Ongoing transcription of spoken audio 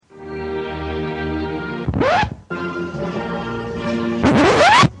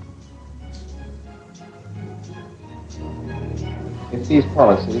NBC's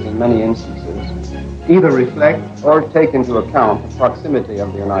policies in many instances either reflect or take into account the proximity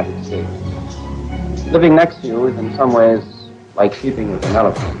of the United States. Living next to you is in some ways like sleeping with an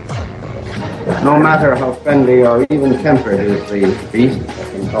elephant. No matter how friendly or even tempered is the beast, if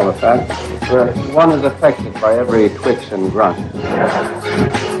I can call it that, one is affected by every twitch and grunt.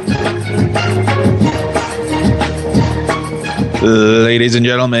 Ladies and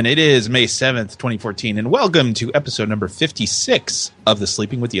gentlemen, it is May 7th, 2014, and welcome to episode number 56 of the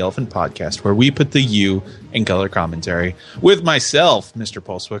Sleeping with the Elephant podcast, where we put the U in color commentary. With myself, Mr.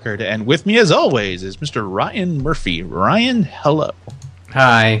 Paul Swickard, and with me, as always, is Mr. Ryan Murphy. Ryan, hello.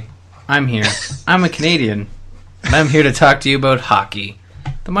 Hi, I'm here. I'm a Canadian, and I'm here to talk to you about hockey.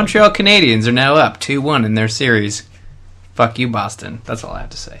 The Montreal Canadiens are now up 2-1 in their series. Fuck you, Boston. That's all I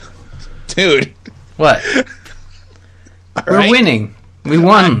have to say. Dude. What? We're winning. We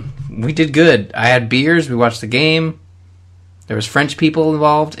won. We did good. I had beers. We watched the game. There was French people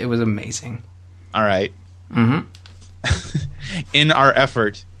involved. It was amazing. All right. Mm-hmm. In our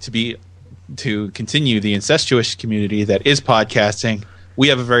effort to continue the incestuous community that is podcasting, we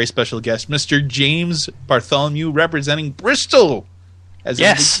have a very special guest, Mr. James Bartholomew, representing Bristol. As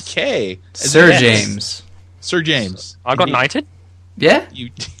yes. K. Sir James. Sir James. I got knighted? Yeah?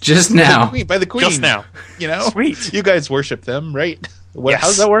 Just now. By the Queen. Just now. You know? Sweet. You guys worship them, right? Yes. How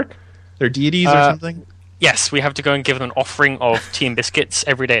does that work? They're deities or something? Yes, we have to go and give them an offering of tea and biscuits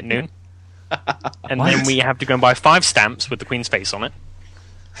every day at noon. And then we have to go and buy 5 stamps with the Queen's face on it.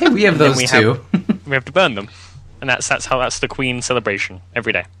 Hey, we have those too. We have to burn them. And that's the Queen celebration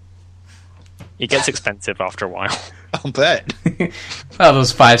every day. It gets expensive after a while. I'll bet. Well,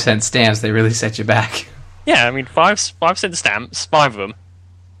 those 5-cent stamps, they really set you back. Yeah, I mean, 5-cent stamps, 5 of them.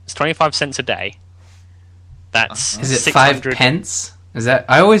 It's 25 cents a day. That's Is it 600 5 pence? Is that?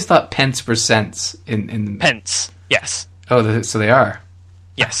 I always thought pence were cents in pence. Yes. Oh, so they are.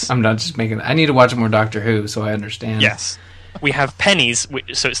 Yes. I'm not just making. I need to watch more Doctor Who so I understand. Yes. We have pennies,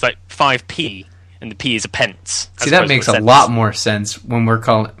 so it's like 5p, and the p is a pence. See, that makes a lot more sense when we're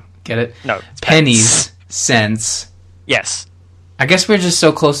calling. Get it? No. Pennies, cents. Yes. I guess we're just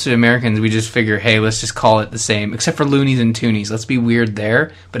so close to the Americans, we just figure, hey, let's just call it the same. Except for loonies and toonies. Let's be weird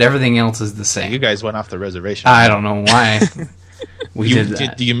there, but everything else is the same. You guys went off the reservation. I don't know why we did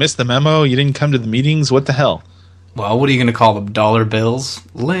that. Do you miss the memo? You didn't come to the meetings? What the hell? Well, what are you going to call them? Dollar bills?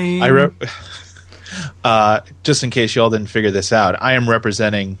 Lame. I wrote... just in case you all didn't figure this out, I am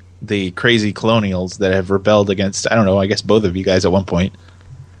representing the crazy colonials that have rebelled against, I don't know, I guess both of you guys at one point.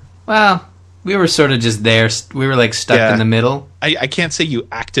 Well, we were sort of just there. We were like stuck in the middle. I can't say you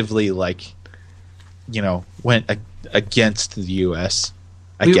actively, like, you know, went against the U.S.,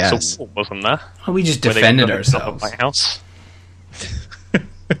 I guess. So what wasn't there? Well, we just defended ourselves. The White House.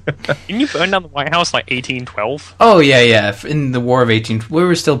 Didn't you burn down the White House like 1812? Oh, yeah. In the War of 18... We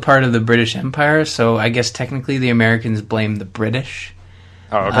were still part of the British Empire, so I guess technically the Americans blame the British.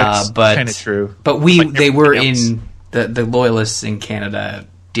 Oh, that's kind of true. But they were in... The Loyalists in Canada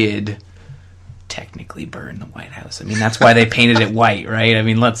did technically burn the White House. I mean, that's why they painted it white, right? I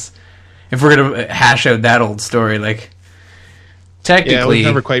mean, if we're going to hash out that old story, like... Technically... Yeah, we've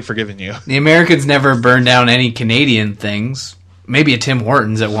never quite forgiven you. The Americans never burned down any Canadian things. Maybe a Tim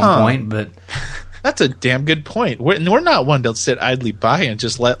Hortons at one point, but... That's a damn good point. We're not one to sit idly by and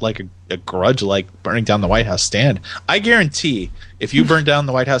just let like a grudge like burning down the White House stand. I guarantee if you burn down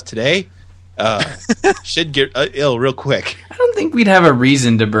the White House today, shit get ill real quick. I don't think we'd have a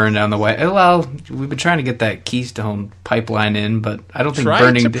reason to burn down the White House. Well, we've been trying to get that Keystone pipeline in, but I don't think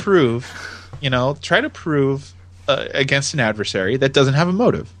try to prove against an adversary that doesn't have a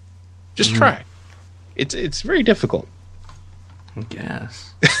motive. Just try. It's very difficult. I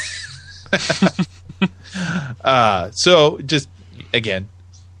guess. So just again,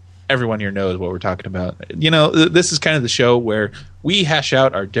 everyone here knows what we're talking about. You know, this is kind of the show where we hash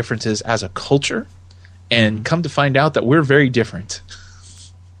out our differences as a culture and come to find out that we're very different.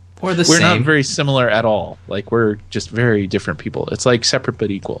 Or the we're same. not very similar at all. Like, we're just very different people. It's like separate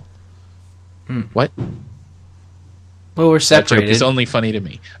but equal. What? Well, we're That joke separated. is only funny to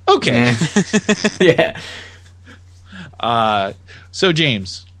me. Okay. Yeah. So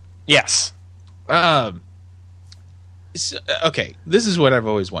James. Yes. Okay, this is what I've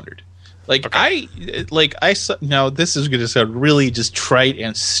always wondered. Like, Okay. now this is going to sound really just trite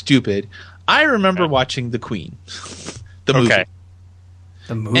and stupid. I remember watching The Queen, the movie. Okay.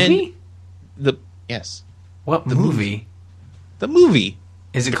 The movie? Yes, What movie? the movie,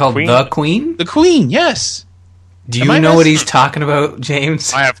 Is it called Queen? The Queen? The Queen. Yes. Do Am you I know what messing- he's talking about,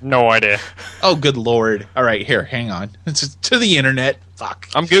 James? I have no idea. Oh, good lord! All right, here, hang on. It's to the internet. Fuck.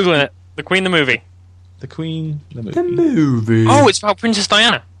 I'm Googling it. The Queen the movie. The Queen, the movie. The movie. Oh, it's about Princess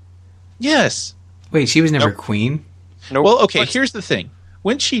Diana. Yes. Wait, she was never Nope. queen? Nope. Well, okay, here's the thing.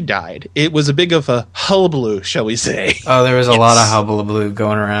 When she died, it was a big of a hullabaloo, shall we say. Oh, there was a lot of hullabaloo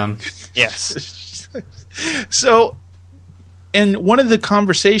going around. Yes. So, and one of the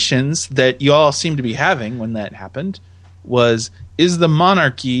conversations that you all seem to be having when that happened was, is the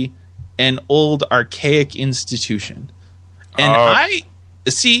monarchy an old archaic institution? And I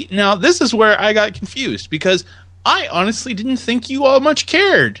see, now this is where I got confused, because I honestly didn't think you all much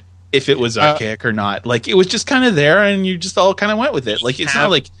cared if it was archaic or not. Like, it was just kind of there and you just all kind of went with it. Like, it's not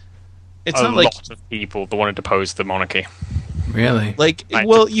like a lot of people that wanted to oppose the monarchy. Really? like, Right,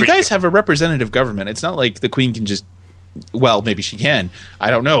 well, it's you pretty guys have a representative government. It's not like the Queen can just, well, maybe she can.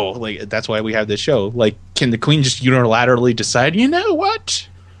 I don't know. Like, that's why we have this show. Like, can the Queen just unilaterally decide, you know what?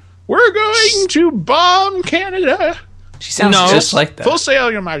 We're going to bomb Canada. She sounds No. just like that. Full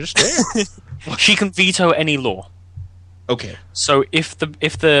sail, Your Majesty. She can veto any law. Okay. So if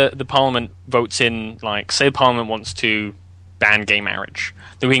the Parliament votes in, like, say Parliament wants to ban gay marriage,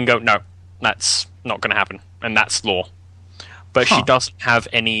 then we can go, no, that's not going to happen, and that's law. But she doesn't have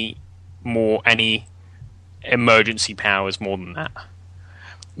any emergency powers more than that.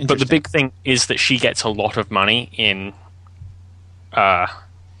 But the big thing is that she gets a lot of money in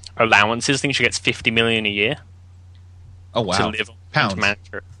allowances. I think she gets $50 million a year Oh, wow. to live on, Pounds. to manage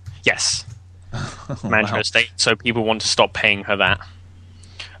her. Yes. Manage her estate, so people want to stop paying her that.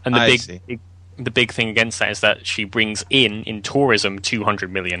 And I see. the big thing against that is that she brings in tourism $200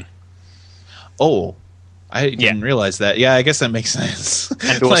 million. Oh, I didn't realize that. Yeah, I guess that makes sense.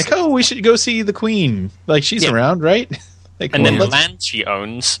 And Like, also- oh, we should go see the Queen. Like, she's around, right? Like, And then the let's- land she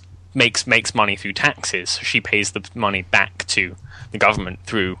owns makes money through taxes. She pays the money back to the government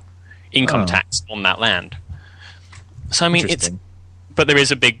through income tax on that land. So I mean, Interesting. but there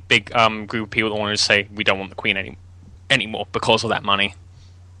is a big group of people that want to say we don't want the Queen anymore because of that money.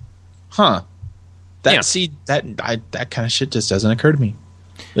 Huh. That Yeah. see that kind of shit just doesn't occur to me.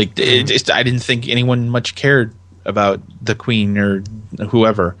 Like I didn't think anyone much cared about the Queen or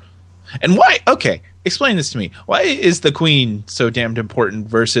whoever. And why? Okay, explain this to me. Why is the Queen so damned important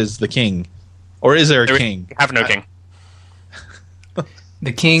versus the King? Or is there a king? We have no king.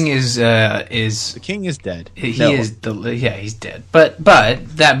 The king is The King is dead. he No. is he's dead. But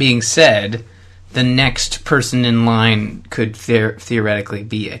that being said, the next person in line could theoretically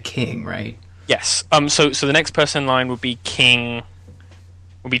be a king, right? Yes. So the next person in line would be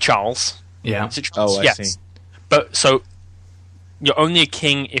Charles. Yeah. Is it Charles? Oh, I yes. see. But so you're only a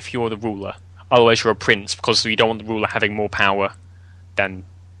king if you're the ruler. Otherwise, you're a prince because you don't want the ruler having more power than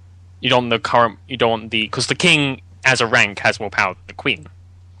because the king as a rank has more power than the queen.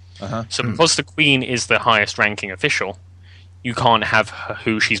 Uh-huh. So because the queen is the highest ranking official, you can't have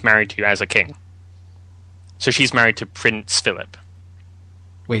who she's married to as a king. So she's married to Prince Philip.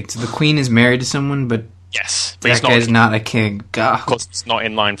 Wait, so the queen is married to someone, but Yes, but that guy's not a king. God, because he's not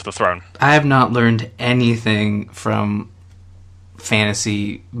in line for the throne. I have not learned anything from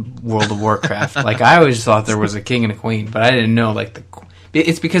fantasy World of Warcraft. Like, I always thought there was a king and a queen, but I didn't know, like,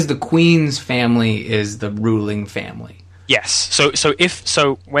 it's because the queen's family is the ruling family. Yes.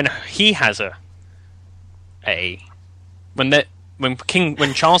 So when he has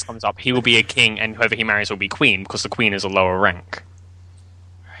when Charles comes up, he will be a king, and whoever he marries will be queen because the queen is a lower rank.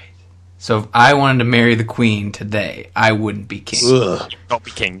 So if I wanted to marry the queen today, I wouldn't be king. Ugh. You'd not be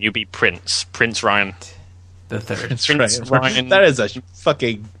king. You'd be Prince Ryan The third. That's Prince right. Ryan That is a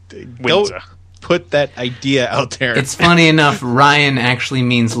fucking Windsor. don't put that idea out there. It's funny enough, Ryan actually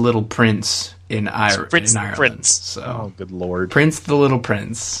means little prince in Prince Ireland. Prince. So oh, good lord. Prince the Little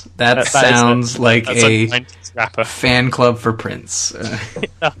Prince. That That is sounds like That's a 90s rapper. fan club for Prince.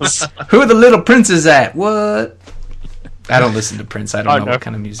 Who are the little princes at? What? I don't listen to Prince. I don't know what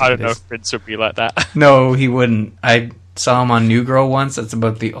kind of music I don't it know is. if Prince would be like that. No, he wouldn't. I saw him on New Girl once. That's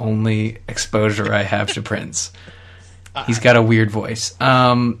about the only exposure I have to Prince. He's got a weird voice.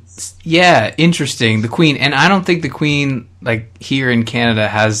 Yeah, interesting. The Queen, and I don't think the Queen, like here in Canada,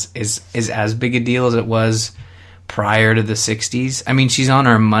 is as big a deal as it was prior to the '60s. I mean, she's on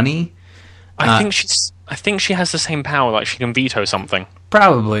our money, I think she has the same power. Like she can veto something.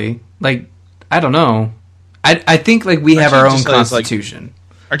 probably. Like, I don't know. I think like we have Aren't our you own just, like, constitution.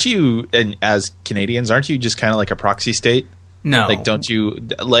 Aren't you, and as Canadians, aren't you just kind of like a proxy state? No, Like, don't you?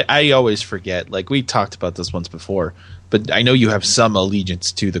 Like, I always forget. Like, we talked about this once before, but I know you have some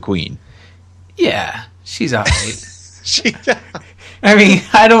allegiance to the Queen. Yeah, she's alright. She, I mean,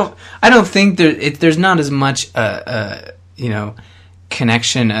 I don't think there's not as much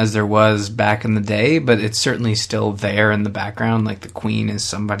connection as there was back in the day, but it's certainly still there in the background. Like the Queen is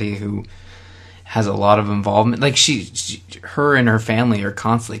somebody who has a lot of involvement. Like her and her family are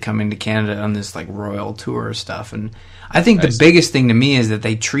constantly coming to Canada on this like royal tour stuff, and I think the biggest thing to me is that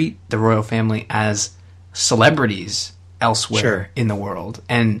they treat the royal family as celebrities elsewhere in the world,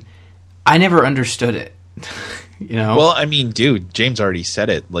 and I never understood it. You know? Well, I mean, dude, James already said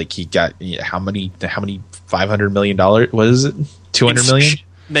it. Like, he got how many $500 million? What is it? 200 million?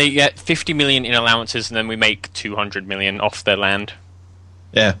 They get 50 million in allowances, and then we make 200 million off their land.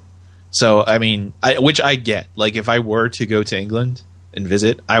 Yeah. So, I mean, which I get. Like, if I were to go to England and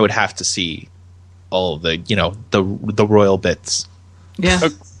visit, I would have to see all of the, the royal bits. Yeah.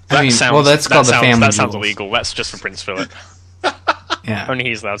 That's called the family. That sounds illegal. That's just for Prince Philip. Yeah. Only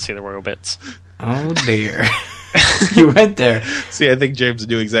he's allowed to see the royal bits. Oh dear. You went there. See, I think James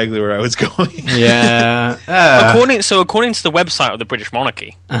knew exactly where I was going. Yeah. According to the website of the British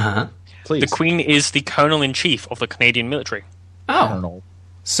monarchy, Please. the Queen is the Colonel-in-Chief of the Canadian military. Oh. Colonel.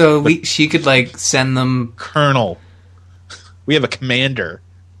 So she could like send them. Colonel. We have a commander.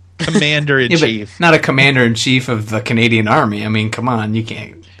 Commander-in-chief. Not a commander-in-chief of the Canadian Army. I mean, come on, you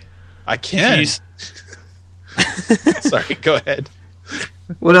can't. I can. Sorry, go ahead.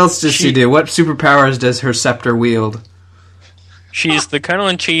 What else does she do? What superpowers does her scepter wield? She's the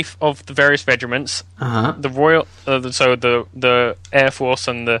Colonel-in-Chief of the various regiments. The Royal, the Air Force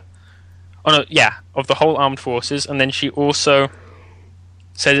and of the whole armed forces. And then she also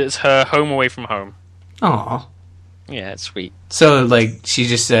says it's her home away from home. Aw. Yeah, it's sweet. So, like, she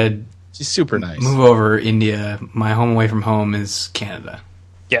just said, She's super nice. move over, India. My home away from home is Canada.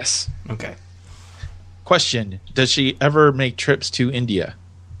 Yes. Okay. Question: does she ever make trips to India?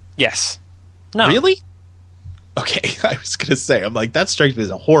 Yes. No. Really? Okay, I was gonna say, I'm like, that strikes me as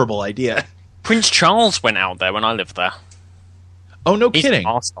a horrible idea. Prince Charles went out there when I lived there. Oh, no He's kidding.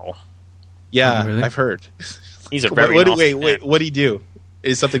 an arsehole. Yeah, Oh, really? I've heard. He's a very Wait, nasty man. what did he do?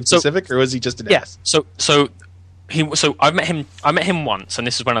 Is something specific, or was he just an ass? So I met him once, and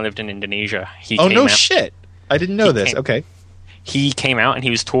this is when I lived in Indonesia. He Oh, came no out. shit! I didn't know this. Okay. He came out and he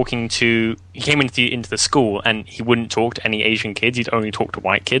was talking to. He came into the school and he wouldn't talk to any Asian kids. He'd only talk to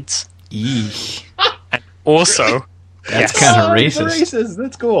white kids. Eesh. And also, That's kind of it's racist.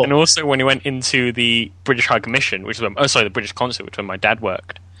 That's cool. And also, when he went into the British High Commission, which was the British Consulate, which was where my dad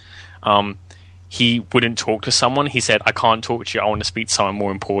worked, he wouldn't talk to someone. He said, "I can't talk to you. I want to speak to someone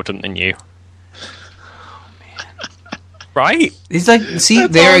more important than you." Right? He's like, see,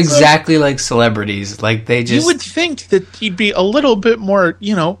 That's they're awesome. exactly like celebrities. Like, they just. You would think that he'd be a little bit more,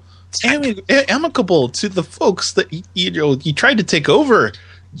 amicable to the folks that he tried to take over.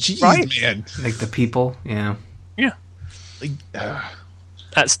 Jeez, Right. man. Like the people, yeah. Yeah. Like,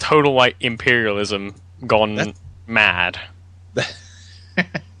 That's total like imperialism gone mad.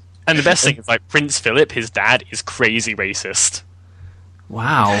 And the best thing is like Prince Philip, his dad, is crazy racist.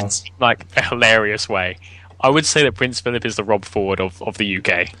 Wow. Like a hilarious way. I would say that Prince Philip is the Rob Ford of the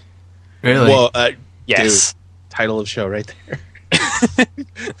UK. Really? Yes. Dude, title of show right there.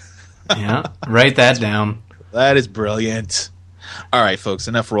 Yeah. Write that down. That is brilliant. All right, folks,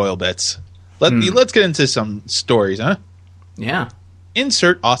 enough royal bits. Let's get into some stories, huh? Yeah.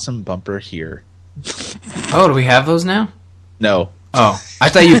 Insert awesome bumper here. Oh, do we have those now? No, Oh, I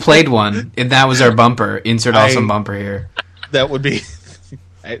thought you played one. And that was our bumper. Insert awesome bumper here. that would be.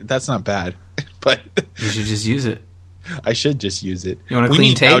 That's not bad, but You should just use it. I should just use it. You want a we clean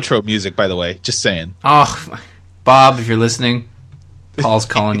need tape? outro music, by the way. Just saying, Oh, Bob, if you're listening, Paul's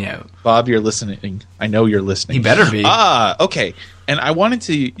calling you out. Bob, you're listening. I know you're listening. He better be. Okay. And I wanted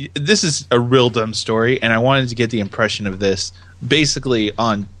to. This is a real dumb story, and I wanted to get the impression of this basically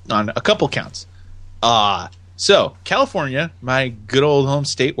on a couple counts. So California, my good old home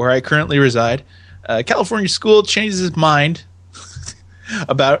state where I currently reside, California school changes its mind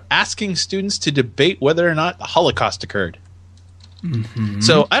about asking students to debate whether or not the Holocaust occurred. Mm-hmm.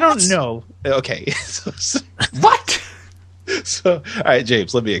 So I don't know. Okay. What? So, all right,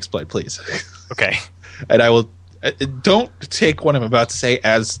 James, let me explain, please. Okay. And I will don't take what I'm about to say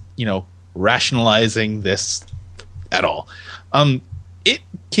as rationalizing this at all.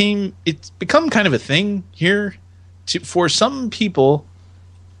 It's become kind of a thing here for some people,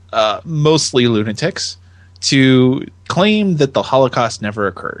 mostly lunatics, to claim that the Holocaust never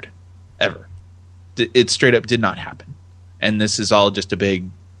occurred, ever. It straight up did not happen, and this is all just a big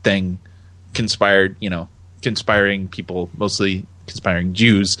thing, conspiring people, mostly conspiring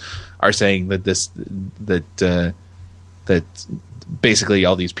Jews, are saying that that basically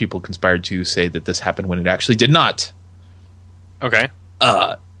all these people conspired to say that this happened when it actually did not. Okay.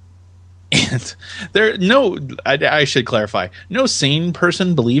 And I should clarify, no sane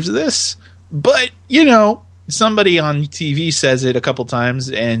person believes this, but somebody on TV says it a couple times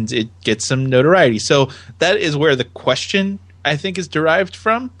and it gets some notoriety. So that is where the question, I think, is derived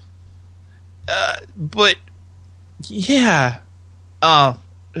from. But yeah,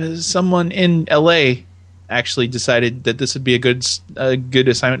 someone in LA actually decided that this would be a good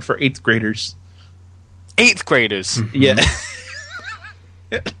assignment for 8th graders. 8th graders? Yeah.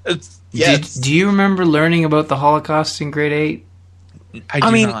 Yes. Do you remember learning about the Holocaust in grade 8? I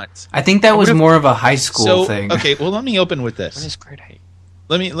do not. I think that was more of a high school thing. Okay, well, let me open with this. When is grade 8?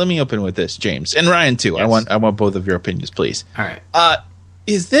 Let me open with this, James, and Ryan too. Yes. I want both of your opinions, please. All right.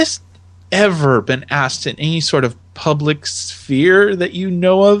 Is this ever been asked in any sort of public sphere that you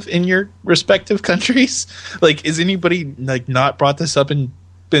know of in your respective countries? Like, is anybody like not brought this up and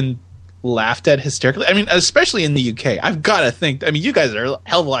been laughed at hysterically? I mean, especially in the UK. I've got to think. I mean, you guys are a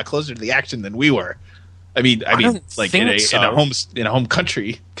hell of a lot closer to the action than we were. I mean, like in a home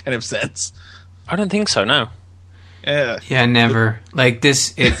country kind of sense. I don't think so. No. Yeah, never. Like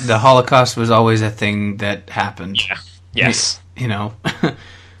this, the Holocaust was always a thing that happened. Yeah. Yes. You know.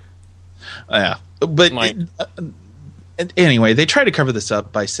 Yeah, but anyway, they try to cover this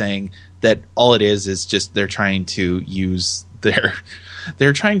up by saying that all it is just they're trying to use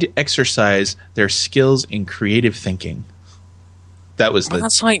they're trying to exercise their skills in creative thinking.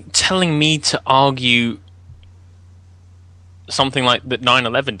 That's like telling me to argue something like that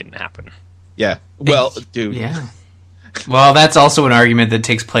 9/11 didn't happen. Yeah. Well, dude. Yeah. Well, that's also an argument that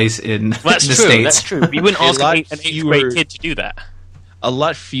takes place in the States. That's true. You wouldn't ask an 8th grade kid to do that. A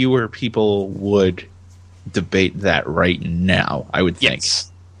lot fewer people would debate that right now, I would think.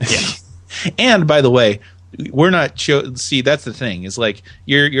 Yes. Yeah. And by the way, we're not see, that's the thing. Is like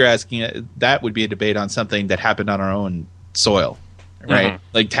you're asking that would be a debate on something that happened on our own soil, right? Mm-hmm.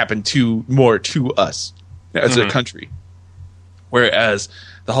 Like happened more to us as a country. Whereas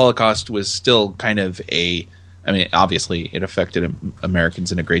the Holocaust was still kind of I mean, obviously it affected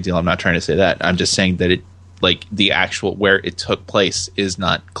Americans in a great deal. I'm not trying to say that. I'm just saying that it, like, the actual where it took place is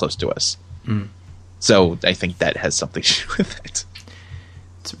not close to us. Mm. So I think that has something to do with it.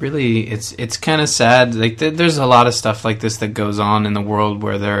 It's really, it's kind of sad. Like, there's a lot of stuff like this that goes on in the world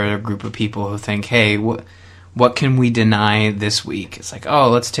where there are a group of people who think, hey, what can we deny this week? It's like,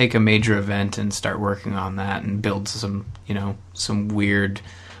 oh, let's take a major event and start working on that and build some weird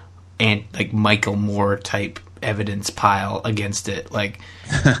and like Michael Moore type evidence pile against it. Like,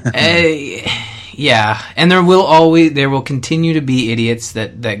 yeah. And there will continue to be idiots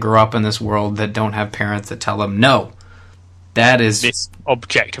that grow up in this world that don't have parents that tell them, no, this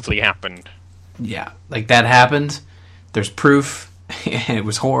objectively happened. Yeah. Like, that happened. There's proof. It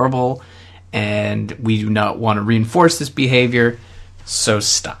was horrible. And we do not want to reinforce this behavior. So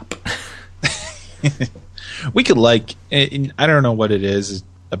stop. We could I don't know what it is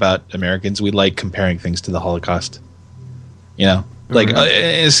about Americans. We like comparing things to the Holocaust. You know, like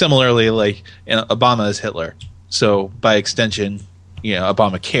similarly, like Obama is Hitler. So by extension,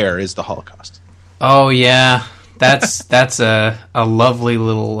 Obamacare is the Holocaust. Oh yeah, that's a lovely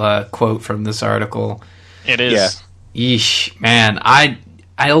little quote from this article. It is. Yeah. Yeesh, man,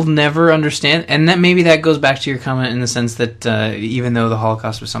 I'll never understand, and maybe that goes back to your comment in the sense that even though the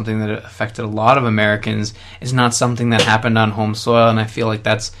Holocaust was something that affected a lot of Americans, it's not something that happened on home soil, and I feel like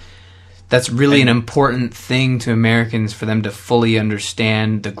that's really an important thing to Americans, for them to fully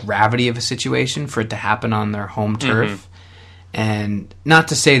understand the gravity of a situation, for it to happen on their home turf. Mm-hmm. And not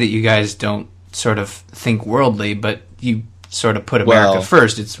to say that you guys don't sort of think worldly, but you sort of put America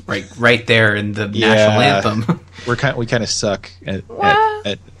first. It's right there in the national anthem. We kind of suck at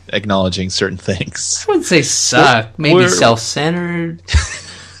acknowledging certain things. I wouldn't say suck. Maybe self-centered.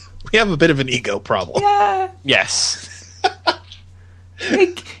 We have a bit of an ego problem. Yeah. Yes.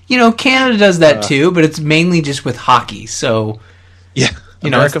 Canada does that too, but it's mainly just with hockey. So, yeah,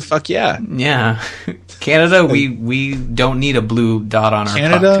 America, fuck yeah. Yeah. Canada, we don't need a blue dot on our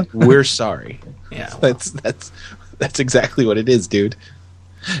Canada, puck. We're sorry. Yeah. That's exactly what it is, dude.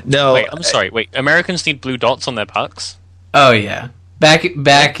 No. Wait, I'm sorry. Wait, Americans need blue dots on their pucks? Oh, yeah.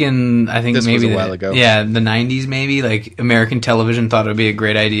 Back in, I think this maybe was a while ago. Yeah, the 90s maybe, like, American television thought it would be a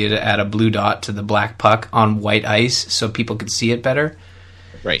great idea to add a blue dot to the black puck on white ice so people could see it better.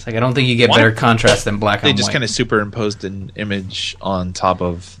 Right. It's like, I don't think you get better contrast than black on white. They just kind of superimposed an image on top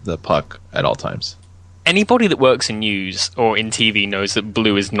of the puck at all times. Anybody that works in news or in TV knows that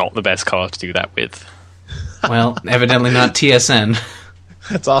blue is not the best color to do that with. Well, evidently not TSN.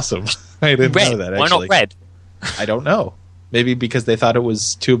 That's awesome. I didn't know that, actually. Why not red? I don't know. Maybe because they thought it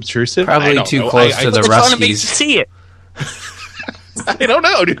was too obtrusive? Probably too close to the Ruskies. Trying to make you see it. I don't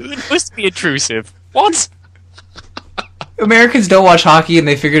know, dude. It's supposed to be intrusive. What? Americans don't watch hockey, and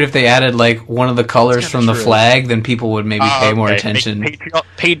they figured if they added like one of the colors from the true. flag, then people would maybe pay more attention.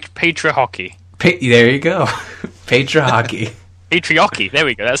 Patria hockey. There you go. Patria hockey. Patriarchy. There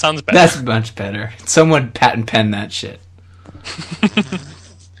we go. That sounds better. That's much better. Someone patent pen that shit.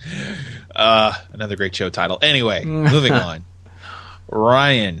 Another great show title. Anyway, moving on.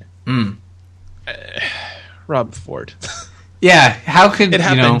 Ryan. Rob Ford. Yeah, how could It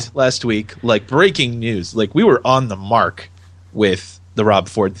happened last week, like breaking news. Like we were on the mark with the Rob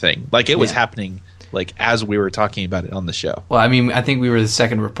Ford thing. Like it was happening like as we were talking about it on the show. Well, I mean, I think we were the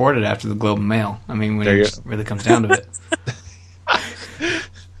second reported after the Globe and Mail. I mean, when it really comes down to it.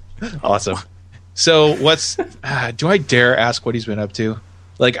 Awesome. So what's do I dare ask what he's been up to?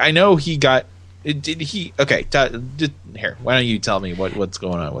 Like I know he got did he okay, here, why don't you tell me what's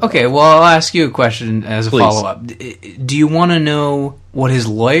going on with Okay, well, I'll ask you a question as a Please. follow-up. Do you want to know what his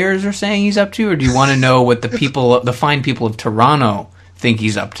lawyers are saying he's up to, or do you want to know what the fine people of Toronto think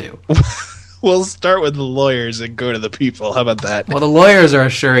he's up to? We'll start with the lawyers and go to the people. How about that? Well, the lawyers are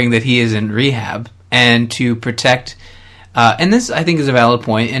assuring that he is in rehab, and to protect, and this I think is a valid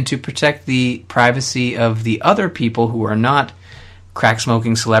point, and to protect the privacy of the other people who are not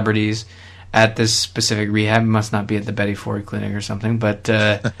crack-smoking celebrities at this specific rehab. It must not be at the Betty Ford Clinic or something, but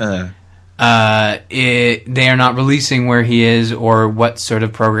they are not releasing where he is or what sort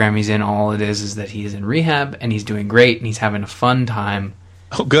of program he's in. All it is that he is in rehab, and he's doing great, and he's having a fun time.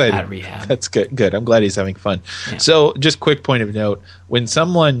 Oh, good. At rehab. That's good. Good. I'm glad he's having fun. Yeah. So, just quick point of note: when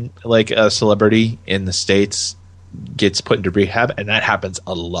someone like a celebrity in the States gets put into rehab, and that happens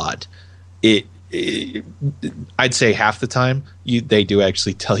a lot, I'd say half the time they do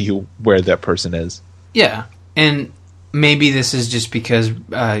actually tell you where that person is. Yeah, and maybe this is just because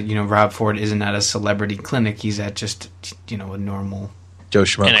Rob Ford isn't at a celebrity clinic; he's at just a normal Joe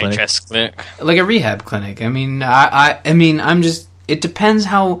Schmo clinic, NHS clinic, like a rehab clinic. I mean, I'm just. It depends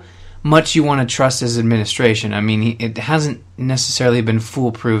how much you want to trust his administration. I mean, it hasn't necessarily been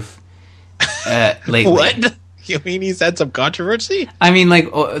foolproof lately. What? You mean he's had some controversy? I mean, like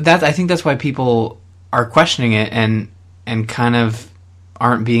that. I think that's why people are questioning it and kind of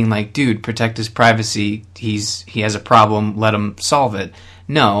aren't being like, "Dude, protect his privacy. He has a problem. Let him solve it."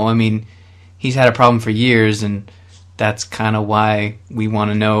 No, I mean, he's had a problem for years, and that's kind of why we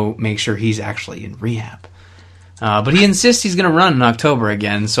want to make sure he's actually in rehab. But he insists he's going to run in October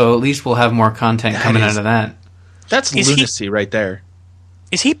again, so at least we'll have more content coming out of that. That's lunacy right there.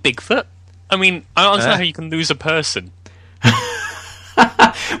 Is he Bigfoot? I mean, I don't understand how you can lose a person.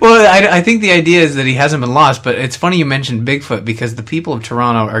 Well, I think the idea is that he hasn't been lost, but it's funny you mentioned Bigfoot because the people of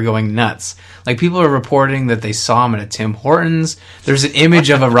Toronto are going nuts. Like, people are reporting that they saw him at a Tim Hortons. There's an image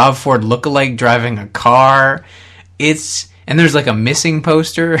of a Rob Ford lookalike driving a car. And there's like a missing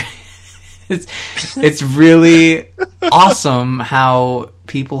poster. It's really awesome how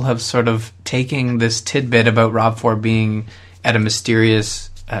people have sort of taken this tidbit about Rob Ford being at a mysterious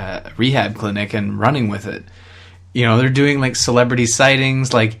rehab clinic and running with it. They're doing like celebrity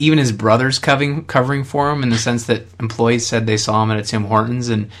sightings, like even his brother's covering for him in the sense that employees said they saw him at a Tim Hortons,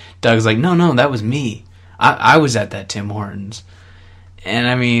 and Doug's like, no, that was me. I was at that Tim Hortons. And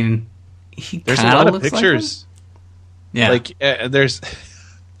I mean, there's a lot of pictures. Like there's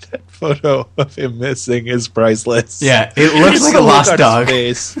that photo of him missing is priceless. Yeah, it looks like a lost dog.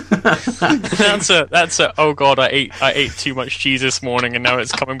 That's a oh god, I ate too much cheese this morning and now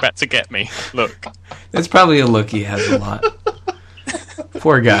it's coming back to get me. Look. That's probably a look he has a lot.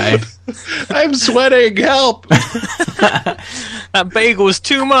 Poor guy. I'm sweating, help. That bagel's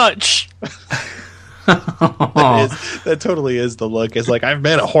too much. That totally is the look. It's like, I've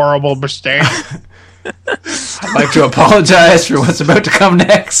made a horrible mistake. I'd like to apologize for what's about to come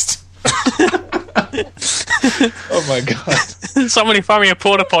next. Oh my god. Somebody find me a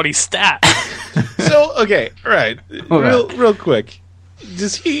porta potty stat. So, okay, right. Real quick.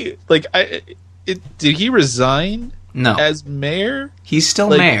 Does he, did he resign as mayor? He's still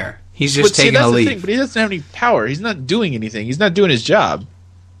mayor. He's just taking a leave. The thing, but he doesn't have any power. He's not doing anything. He's not doing his job.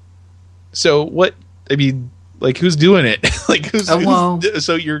 So what, I mean, who's doing it?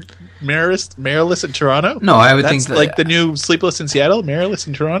 So you're mayorless in Toronto? No, I would think that, the new Sleepless in Seattle, mayorless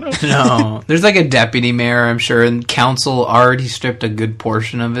in Toronto? No, there's like a deputy mayor, I'm sure, and council already stripped a good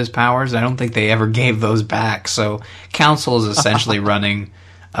portion of his powers. I don't think they ever gave those back. So council is essentially running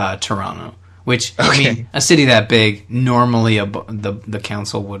Toronto, which I mean, a city that big, normally the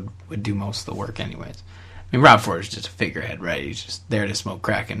council would do most of the work anyways. I mean, Rob Ford is just a figurehead, right? He's just there to smoke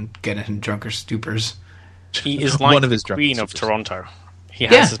crack and get in drunker stupors. He is like the Queen of Toronto. He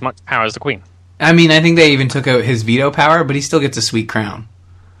has as much power as the Queen. I mean, I think they even took out his veto power, but he still gets a sweet crown.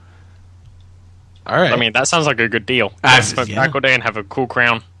 All right. I mean, that sounds like a good deal. Smoke crack all day and have a cool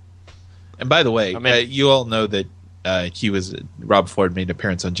crown. And by the way, you all know that Rob Ford made an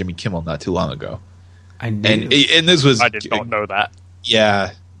appearance on Jimmy Kimmel not too long ago. I did. And this was... I did not know that.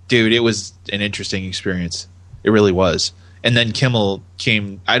 Yeah, dude, it was an interesting experience. It really was. And then Kimmel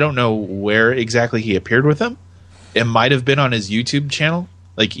came... I don't know where exactly he appeared with him. It might have been on his YouTube channel.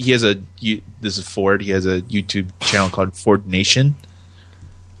 Like, he has this is Ford. He has a YouTube channel called Ford Nation.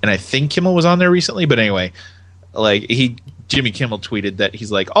 And I think Kimmel was on there recently. But anyway, like, Jimmy Kimmel tweeted that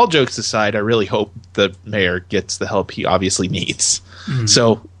he's like, all jokes aside, I really hope the mayor gets the help he obviously needs. Mm-hmm.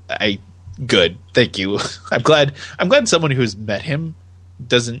 So, good. Thank you. I'm glad someone who's met him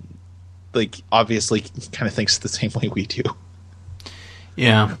doesn't, like, obviously kind of thinks the same way we do.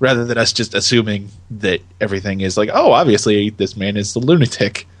 Yeah. Rather than us just assuming that everything is like, oh, obviously this man is the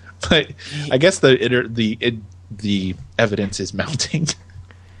lunatic. But I guess the evidence is mounting.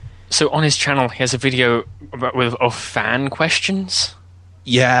 So on his channel, he has a video of fan questions.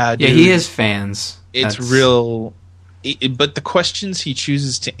 Yeah, dude. Yeah, he has fans. It's real, but the questions he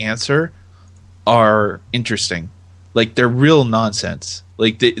chooses to answer are interesting. Like, they're real nonsense.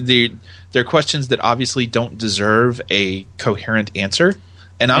 Like, they're questions that obviously don't deserve a coherent answer.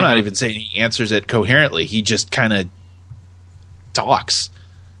 And I'm not even saying he answers it coherently. He just kind of talks.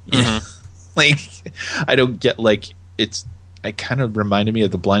 Mm-hmm. Like, I don't get, like, it kind of reminded me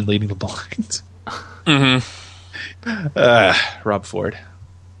of The Blind Leading the Blind. Mm-hmm. Rob Ford.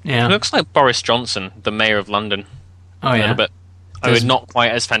 Yeah. It looks like Boris Johnson, the mayor of London. Oh, yeah. A little bit. With not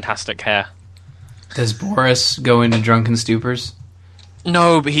quite as fantastic hair. Does Boris go into drunken stupors?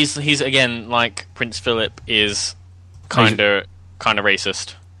 No, but he's again, like, Prince Philip is kind of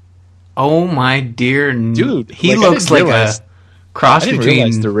racist. Oh, my dear dude. He looks like a cross between... I didn't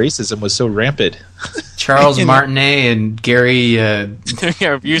realize the racism was so rampant. Charles Martinet and Gary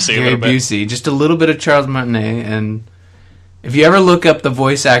Busey. Just a little bit of Charles Martinet. And if you ever look up the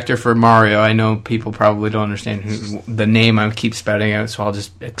voice actor for Mario, I know people probably don't understand the name I keep spouting out, so I'll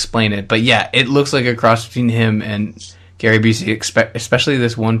just explain it. But yeah, it looks like a cross between him and Gary Busey, especially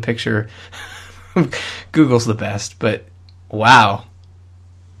this one picture. Google's the best, but wow.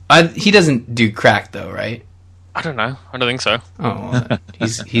 He doesn't do crack, though, right? I don't know. I don't think so. Oh, well,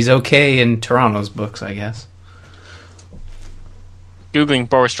 he's okay in Toronto's books, I guess. Googling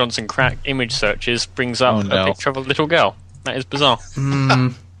Boris Johnson crack image searches brings up a picture of a little girl. That is bizarre.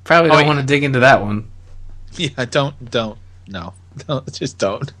 Probably don't want to dig into that one. Yeah, don't. No, just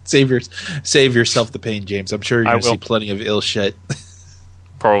don't. Save yourself the pain, James. I'm sure you're going to see plenty of ill shit.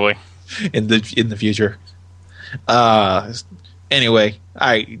 Probably in the future. Anyway,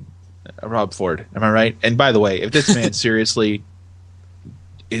 Rob Ford, am I right? And by the way, if this man seriously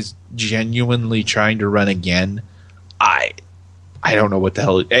is genuinely trying to run again, I don't know what the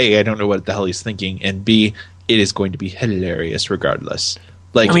hell. A, I don't know what the hell he's thinking, and B, it is going to be hilarious regardless.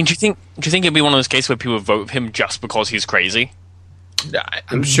 Like, I mean, do you think it'd be one of those cases where people vote for him just because he's crazy?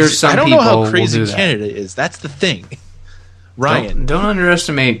 I'm sure some people. I don't know how crazy Canada is. That's the thing. Ryan, don't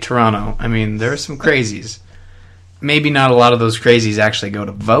underestimate Toronto. I mean, there are some crazies. Maybe not a lot of those crazies actually go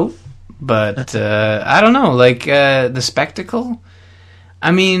to vote, but I don't know. Like the spectacle.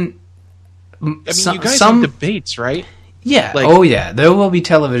 I mean, you guys have debates, right? Yeah. Yeah. There will be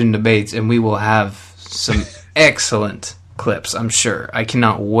television debates, and we will have some excellent clips. I'm sure. I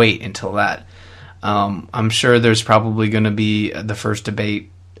cannot wait until that. I'm sure there's probably going to be the first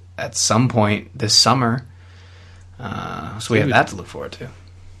debate at some point this summer. So we have that to look forward to.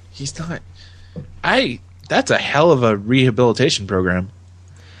 He's not. That's a hell of a rehabilitation program.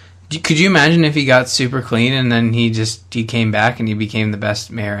 Could you imagine if he got super clean and then he came back and he became the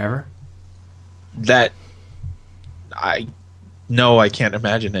best mayor ever? No, I can't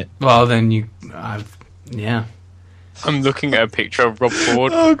imagine it. Well, then yeah. I'm looking at a picture of Rob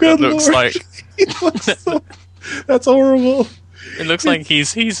Ford. Oh, good Lord. Looks like that's horrible. It looks like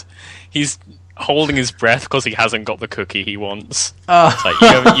he's holding his breath because he hasn't got the cookie he wants. It's like,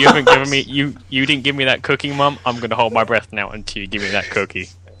 you haven't given me you didn't give me that cookie, Mum. I'm going to hold my breath now until you give me that cookie.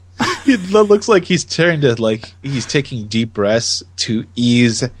 It looks like he's trying to he's taking deep breaths to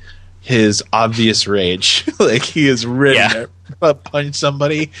ease his obvious rage. Like he is ready to punch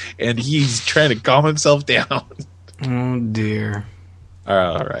somebody, and he's trying to calm himself down. Oh dear!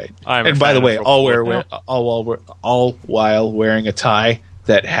 All right. And by the way, all while wearing a tie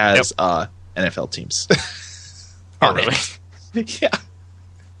that has NFL teams. Oh, really? Yeah.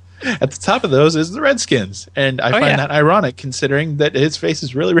 At the top of those is the Redskins, and I find that ironic considering that his face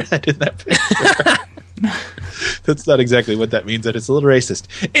is really red in that picture. That's not exactly what that means, that it's a little racist.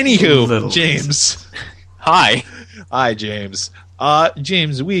 Anywho, James. Hi, James.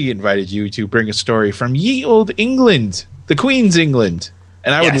 James, we invited you to bring a story from ye old England, the Queen's England.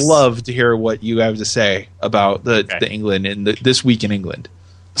 And I would love to hear what you have to say about the England and this week in England.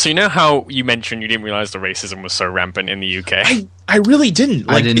 So you know how you mentioned you didn't realize the racism was so rampant in the UK? I really didn't.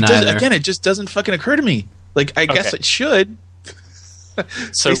 Like, I didn't either. Again, it just doesn't fucking occur to me. Like, I guess it should.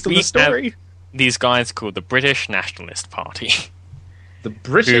 So based on the story. Have these guys called the British Nationalist Party. The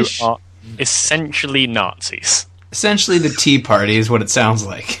British... Who are essentially Nazis. Essentially, the Tea Party is what it sounds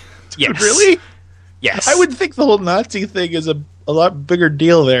like. Yes. Really? Yes. I would think the whole Nazi thing is a lot bigger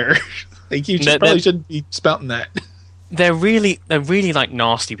deal there. Like, you probably shouldn't be spouting that. They're really like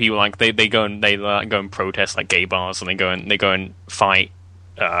nasty people. Like they go and protest like gay bars, and they go and fight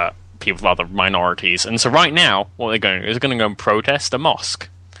people of other minorities. And so right now, what they're going to do is they're going to go and protest a mosque.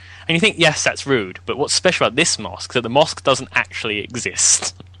 And you think, yes, that's rude, but what's special about this mosque is that the mosque doesn't actually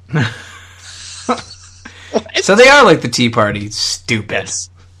exist. So they are like the Tea Party. Stupid. Yes.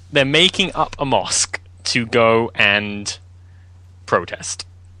 They're making up a mosque to go and protest.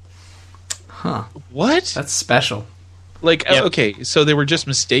 Huh. What? That's special. Like, Yep. okay, so they were just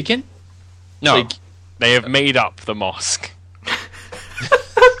mistaken? No, Like- they have made up the mosque.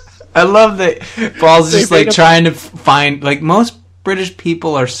 I love that Paul's just They like made up- trying to find, like, most British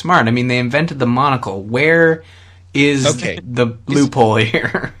people are smart. I mean, they invented the monocle. Where is Okay. the loophole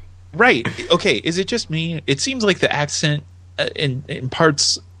here? Right. Okay, is it just me? It seems like the accent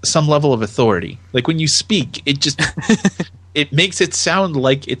imparts some level of authority. Like, when you speak, it just... it makes it sound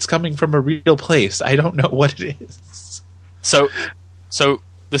like it's coming from a real place. I don't know what it is. So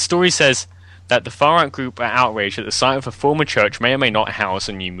the story says that the far-right group are outraged that the site of a former church may or may not house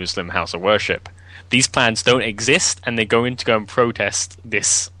a new Muslim house of worship. These plans don't exist, and they're going to go and protest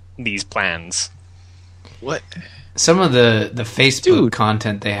these plans. What? Some of the Facebook Dude.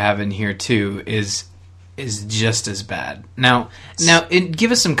 content they have in here too is just as bad. Now,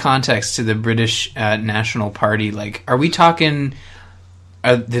 give us some context to the British National Party. Like, are we talking?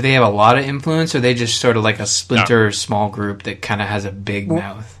 Do they have a lot of influence, or are they just sort of like a splinter small group that kind of has a big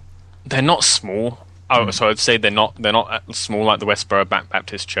mouth? They're not small. Oh, so I'd say they're not small like the Westboro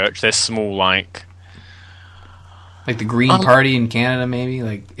Baptist Church. They're small like the Green Party in Canada, maybe.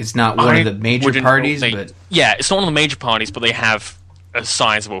 Like, it's not one of the major parties, but yeah, it's not one of the major parties, but they have a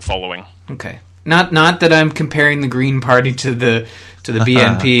sizable following. okay. Not that I'm comparing the Green Party to the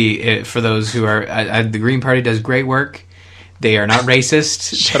BNP. For those who are, the Green Party does great work. They are not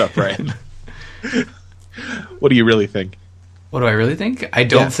racist. Shut up, Ryan. What do you really think? What do I really think? I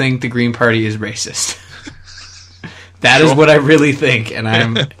don't Yeah. think the Green Party is racist. That is what I really think, and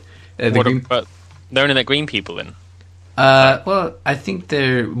I'm. But they're only the green people then. Well, I think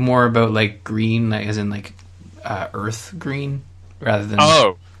they're more about like green, like as in like earth green, rather than.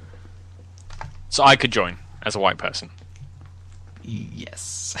 Oh, so I could join as a white person.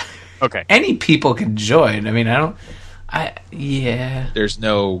 Yes. Okay. Any people can join. I mean, yeah. There's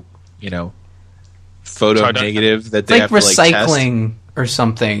no, photo So I don't- negative that It's they like have to recycling or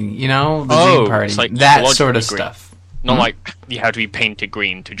something, the Oh, Green Party. it's like That sort of ecologically green. stuff. Not like you have to be painted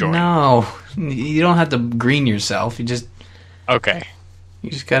green to join. No, you don't have to green yourself. You just Okay.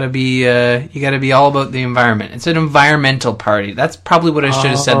 gotta be all about the environment. It's an environmental party. That's probably what I should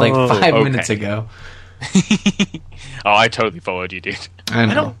have said like 5 okay. minutes ago. Oh, I totally followed you, dude. I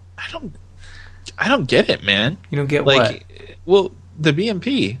know. I don't get it, man. You don't get Like, well, the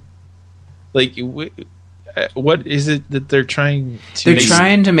BNP, like, what is it that they're trying to? They're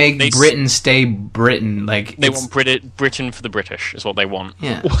trying to make they- Britain stay Britain. Like, They it's- want Britain for the British is what they want.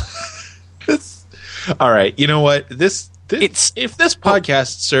 yeah. All right, you know what? This It's- if this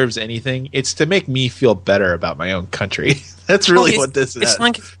podcast serves anything, it's to make me feel better about my own country. That's really what this is. It's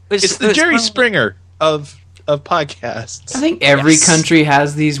like It's the Jerry like- Springer of podcasts. I think every Yes. country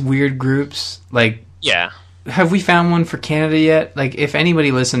has these weird groups. Like, Yeah. have we found one for Canada yet? Like, if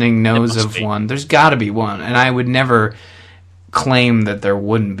anybody listening knows must of be. one, there's got to be one. And I would never claim that there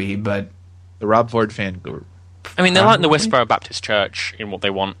wouldn't be, but The Rob Ford fan group. I mean, they're like the Probably. Westboro Baptist Church in what they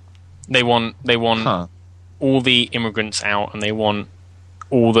want. They want Huh. all the immigrants out, and they want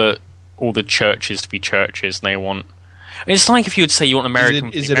all the churches to be churches. And they want. It's like if you would say you want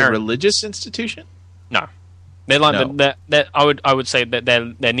American. Is it a religious institution? No, they're like No. they're, I would say that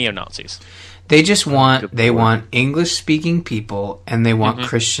they're neo Nazis. they just want Good they lord. want English speaking people, and they want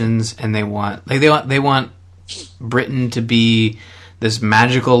Christians, and they want they want Britain to be this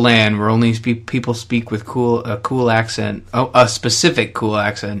magical land where only people speak with a cool accent, a specific cool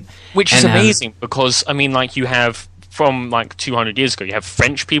accent, Which is and have- amazing because I mean, like you have from like 200 years ago, you have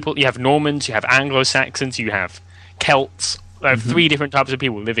French people, you have Normans, you have Anglo-Saxons, you have Celts. You have 3 different types of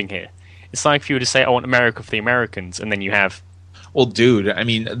people living here. It's like if you were to say, "I want America for the Americans," and then you have Well, dude, I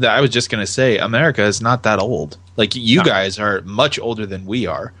mean, I was just going to say, America is not that old. Like, you guys are much older than we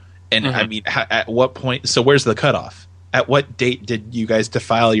are. And, I mean, at what point... So where's the cutoff? At what date did you guys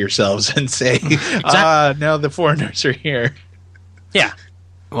defile yourselves and say, now the foreigners are here? Yeah.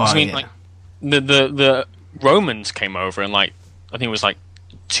 Well, I mean, like, the Romans came over in, like, I think it was, like,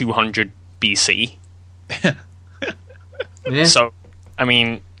 200 BC. Yeah. So, I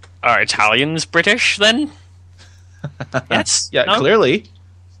mean, are Italians British, then? Yes. Yeah, No? clearly.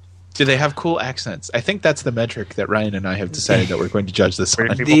 Do they have cool accents? I think that's the metric that Ryan and I have decided that we're going to judge this on.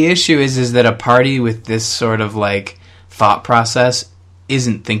 The issue is that a party with this sort of like thought process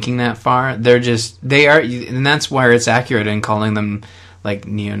isn't thinking that far. They are, and that's where it's accurate in calling them like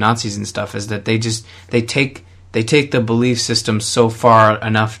neo-Nazis and stuff, is that they take the belief system so far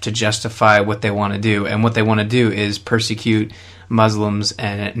enough to justify what they want to do, and what they want to do is persecute Muslims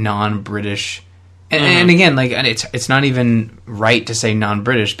and non-British. And again, like, and it's not even right to say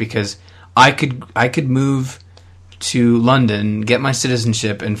non-British, because I could move to London, get my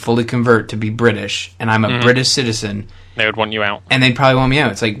citizenship, and fully convert to be British, and I'm a British citizen. They would want you out. And they'd probably want me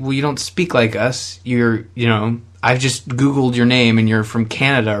out. It's like, well, you don't speak like us. I've just Googled your name, and you're from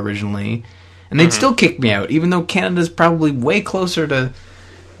Canada originally. And they'd still kick me out, even though Canada's probably way closer to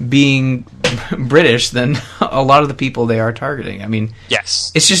being British than a lot of the people they are targeting. I mean,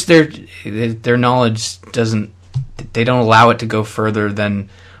 Yes. it's just their knowledge they don't allow it to go further than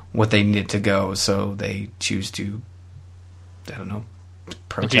what they need it to go, so they choose to, I don't know,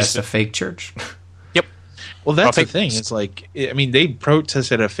 protest a fake church. Yep. Well, that's the thing. It's like, I mean, they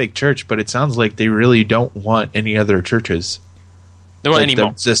protested a fake church, but it sounds like they really don't want any other churches. There weren't Like any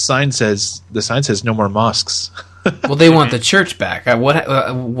more. the sign says no more mosques. Well, they want the church back.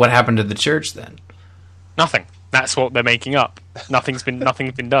 What happened to the church then? Nothing. That's what they're making up. Nothing's been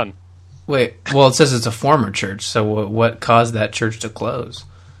done. Wait, well, it says it's a former church, so what caused that church to close?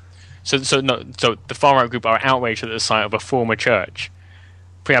 So the far right group are outraged at the sight of a former church.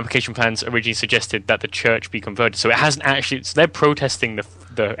 Pre-application plans originally suggested that the church be converted, so it hasn't actually. So they're protesting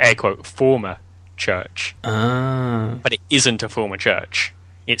the air quote former church, but it isn't a former church.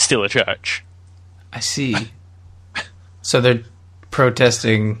 It's still a church. I see. So they're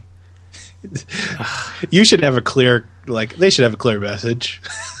protesting. You should have a clear, they should have a clear message.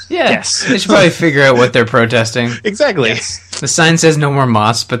 Yeah, Yes. they should probably figure out what they're protesting. Exactly. The sign says no more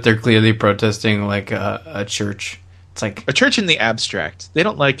mosques, but they're clearly protesting like a church. It's like A church in the abstract. They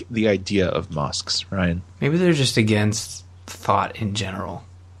don't like the idea of mosques, Ryan. maybe they're just against thought in general.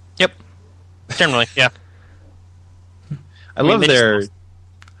 Yep. Generally, yeah. I love their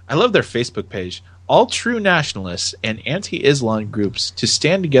Facebook page. All true nationalists and anti-Islam groups to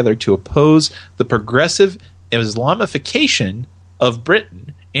stand together to oppose the progressive Islamification of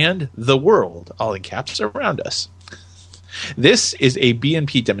Britain and the world, all in caps, around us. This is a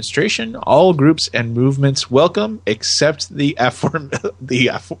BNP demonstration. All groups and movements welcome, except the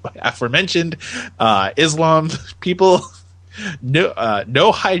aforementioned Islam people.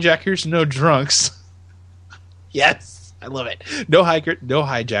 No hijackers, no drunks. Yes. I love it. No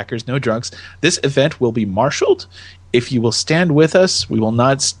hijackers, no drunks. This event will be marshaled. If you will stand with us, we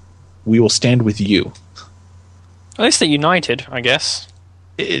will stand with you. At least they're united, I guess.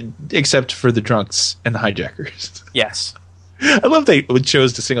 Except for the drunks and the hijackers. Yes. I love they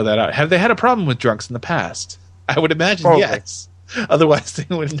chose to single that out. Have they had a problem with drunks in the past? I would imagine Probably. yes. Otherwise,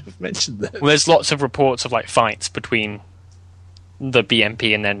 they wouldn't have mentioned that. Well, there's lots of reports of fights between the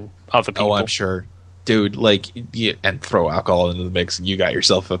BNP and then other people. Oh, I'm sure. Dude, and throw alcohol into the mix, and you got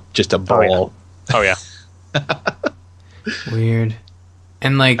yourself just a ball. Oh yeah. Weird.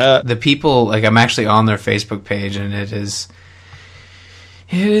 And the people, I'm actually on their Facebook page, and it is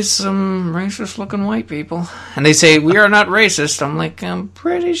some racist looking white people, and they say we are not racist. I'm like, I'm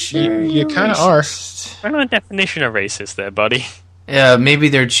pretty sure You kind of racist. I know the definition of racist there, buddy. Yeah, maybe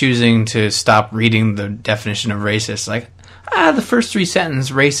they're choosing to stop reading the definition of racist. The first three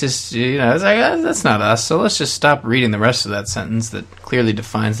sentences, racist, it's like, that's not us, so let's just stop reading the rest of that sentence that clearly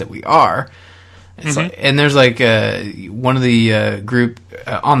defines that we are. It's and there's one of the group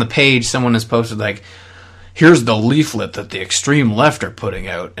on the page, someone has posted here's the leaflet that the extreme left are putting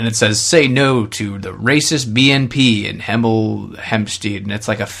out, and it says say no to the racist BNP in Hempstead, and it's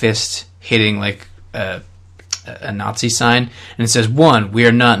like a fist hitting a Nazi sign, and it says 1, we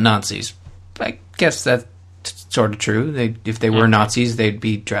are not Nazis. I guess that's sort of true. If they were Nazis, they'd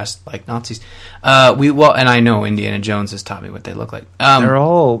be dressed like Nazis. And I know Indiana Jones has taught me what they look like. They're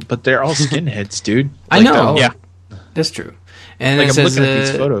all skinheads, dude. I know. Yeah. That's true. And I'm it says, looking at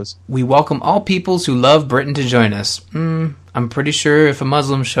these photos. we welcome all peoples who love Britain to join us. I'm pretty sure if a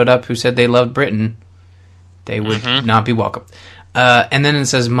Muslim showed up who said they loved Britain, they would not be welcome. And then it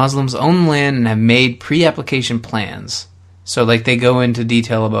says Muslims own land and have made pre-application plans. So, like, they go into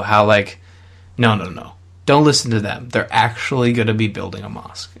detail about how, like, no. Don't listen to them. They're actually going to be building a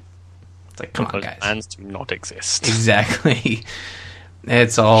mosque. It's like, come on, guys. Plans do not exist. Exactly.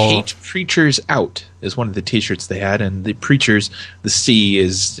 It's all... Hate preachers out is one of the t-shirts they had, and the preachers, the C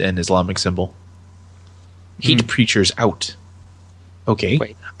is an Islamic symbol. Hate preachers out. Okay.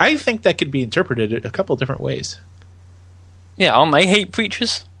 Wait. I think that could be interpreted a couple different ways. Yeah, aren't they hate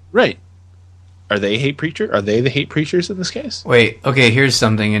preachers? Right. Are they hate preacher? Are they the hate preachers in this case? Wait, okay, here's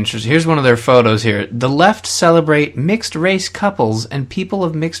something interesting. Here's one of their photos here. The left celebrate mixed-race couples and people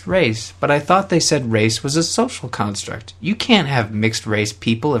of mixed race, but I thought they said race was a social construct. You can't have mixed-race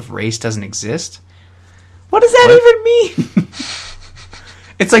people if race doesn't exist. What does that even mean?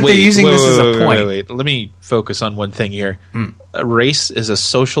 It's like they're using this as a point. Wait. Let me focus on one thing here. A race is a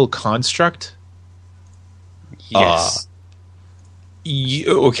social construct? Yes.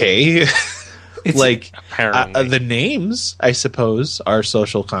 Okay. It's like apparently. the names, I suppose, are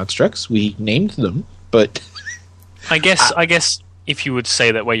social constructs. We named them, but I guess if you would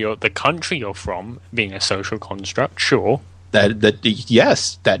say that where the country you're from being a social construct, sure.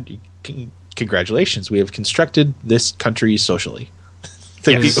 yes, congratulations. We have constructed this country socially.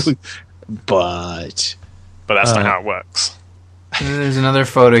 Yes. But that's not how it works. And then there's another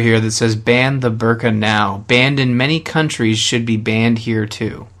photo here that says ban the burqa now. Banned in many countries, should be banned here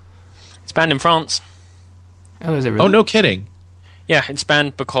too. It's banned in France. Oh, is it really? oh, no kidding. Yeah, it's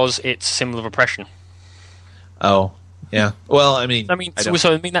banned because it's a symbol of oppression. Oh, yeah. Well, I mean, that's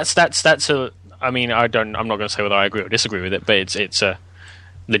a. I'm not going to say whether I agree or disagree with it, but it's a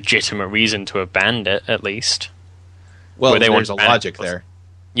legitimate reason to have banned it at least. well, where they there's a want to ban logic it. there.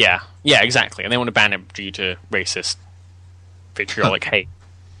 Yeah, exactly, and they want to ban it due to racist, vitriolic hate.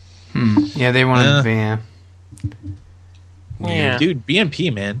 Yeah, they want to ban. Yeah, Dude,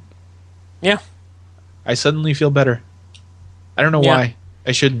 BMP, man. yeah. I suddenly feel better. I don't know Yeah. why.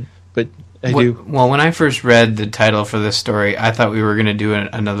 I shouldn't, but I do. Well, when I first read the title for this story, I thought we were going to do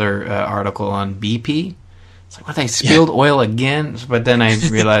another article on BP. It's like, what, they spilled oil again? But then I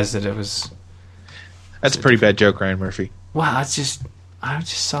realized that it was... That's a pretty bad joke, Ryan Murphy. Wow, I just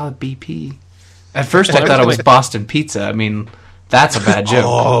saw BP. At first I thought it was Boston Pizza. I mean, that's a bad joke.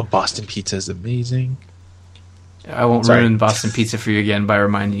 Oh, Boston Pizza is amazing. I won't Sorry. ruin Boston Pizza for you again by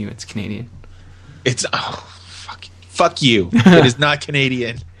reminding you it's Canadian. It's fuck you. It is not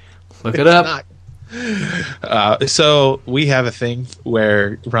Canadian. Look it up. Not. So we have a thing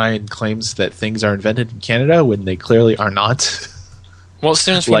where Ryan claims that things are invented in Canada when they clearly are not. What's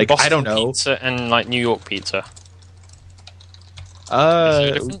the difference between Like, Boston I don't know. pizza and like New York pizza? Is there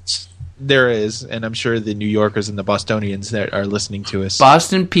a difference? There is, and I'm sure the New Yorkers and the Bostonians that are listening to us.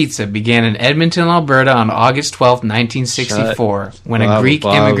 Boston Pizza began in Edmonton, Alberta on August 12, 1964, when a Greek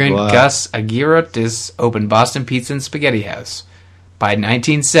immigrant, Gus Agirotis, opened Boston Pizza and Spaghetti House. By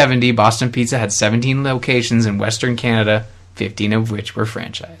 1970, Boston Pizza had 17 locations in Western Canada, 15 of which were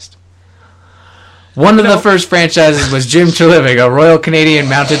franchised. One of the first franchises was Jim Chalivig, a Royal Canadian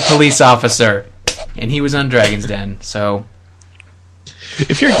Mounted Police officer, and he was on Dragon's Den, so...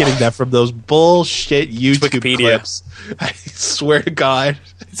 If you're getting that from those bullshit YouTube Wikipedia. clips, I swear to God.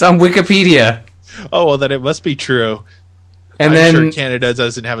 It's on Wikipedia. Oh, well, then it must be true. And I'm then sure Canada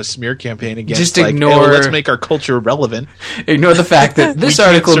doesn't have a smear campaign against. Just like, ignore- let's make our culture relevant. ignore the fact that this We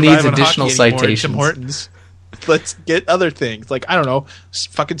can't article survive needs on additional hockey anymore, Tim citations. Hortons. Let's get other things like I don't know,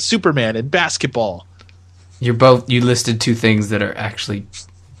 fucking Superman and basketball. You listed two things that are actually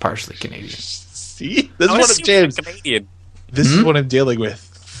partially Canadian. See, this is How what is I'm Superman James. Canadian? This is what I'm dealing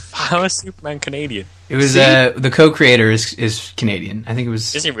with. How is Superman Canadian? It was the co-creator is Canadian. I think it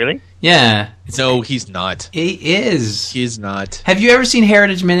was. Is he really? Yeah, No, he's not. he is. He's not. Have you ever seen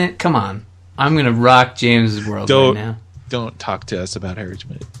Heritage Minute? Come on, I'm gonna rock James's world Don't right now. don't talk to us about Heritage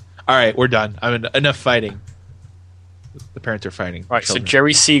Minute. All right, we're done. Enough fighting. The parents are fighting. Right. So children.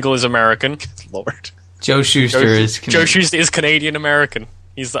 Jerry Siegel is American. Lord, Joe Schuster is Joe Canadian. Schuster is Canadian American.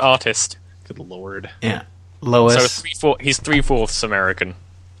 He's the artist. good Lord. Yeah, Lois. So he's 3/4 American.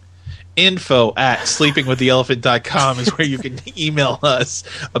 info@sleepingwiththeelephant.com is where you can email us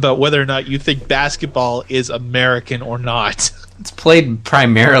about whether or not you think basketball is American or not. It's played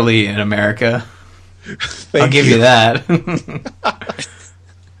primarily in America. I'll give you that. The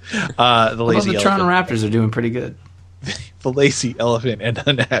Although lazy the Toronto elephant, Raptors are doing pretty good. the lazy elephant, and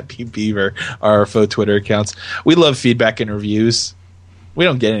unhappy beaver are our faux Twitter accounts. We love feedback and reviews. We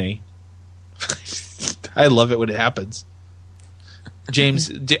don't get any. I love it when it happens.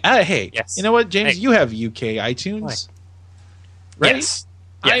 James, hey, Yes. you know what, James? Hey. You have UK iTunes, right? Yes.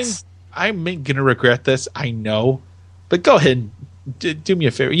 Yes. I'm gonna regret this, I know, but go ahead and do me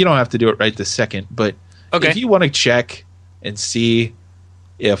a favor. You don't have to do it right this second, but Okay. if you want to check and see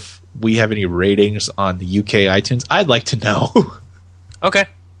if we have any ratings on the UK iTunes, I'd like to know. Okay.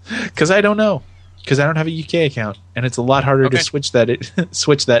 Because I don't know. Because I don't have a UK account, and it's a lot harder to switch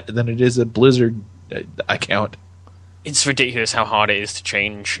that than it is a Blizzard account. It's ridiculous how hard it is to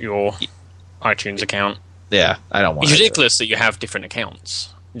change your iTunes account. Yeah, I don't want It's it. ridiculous that you have different accounts.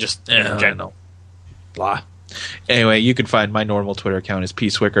 Just in I general. know. Blah. Anyway, you can find my normal Twitter account is P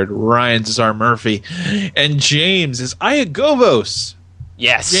Swickard, Ryan's is R Murphy, and James is Iagovos.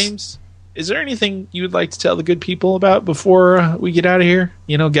 Yes. James, is there anything you would like to tell the good people about before we get out of here?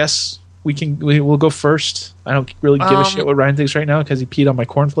 Guess we'll go first. I don't really give a shit what Ryan thinks right now because he peed on my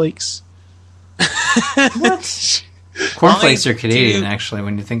cornflakes. What? Cornflakes are Canadian, actually,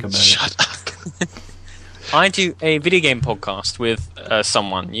 when you think about it. Shut up. I do a video game podcast with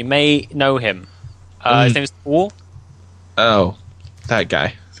someone. You may know him. His name is Paul. Oh, that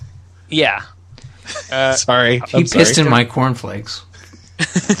guy. Yeah. Sorry. He pissed in my cornflakes.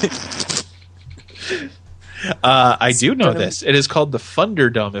 I do know this. It is called the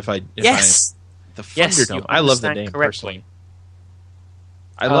Thunderdome. Yes. The Yes, Thunderdome. you I love the understand name correctly. personally.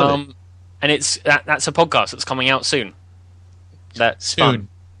 I love it. And it's that's a podcast that's coming out soon. That's Soon. fun.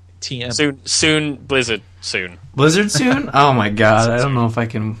 TM. Soon, Blizzard. Soon. Blizzard soon? Oh my god, I don't know if I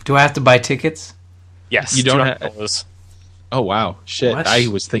can... Do I have to buy tickets? Yes. You don't $200. Oh wow, shit! What? I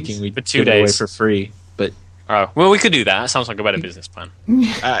was thinking we'd For 2 give it away days. for free, but Oh, well, we could do that. That sounds like a better business plan.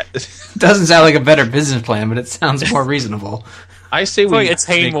 Doesn't sound like a better business plan, but it sounds more reasonable. I say Well, we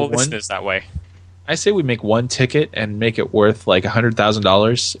attain make more one. listeners that way. I say we make one ticket and make it worth like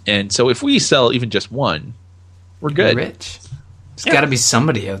 $100,000, and so if we sell even just one, we're good. Rich. There's Yeah. got to be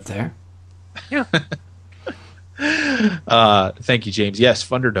somebody out there. Yeah. Thank you, James. Yes,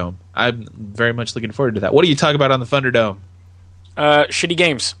 Thunderdome. I'm very much looking forward to that. What do you talk about on the Thunderdome? Shitty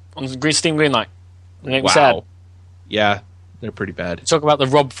games on Steam Greenlight. And it was Wow. sad. Yeah, they're pretty bad. Talk about the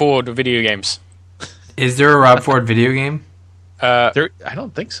Rob Ford of video games. Is there a Rob Ford video game? I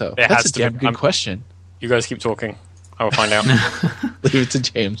don't think so. There That's has a to damn be. good question. You guys keep talking. I will find out. Leave it to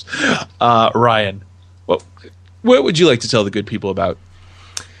James. Ryan, what would you like to tell the good people about?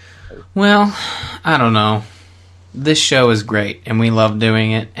 Well, I don't know. This show is great, and we love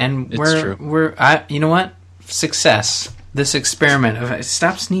doing it. And It's true. you know what? Success. This experiment of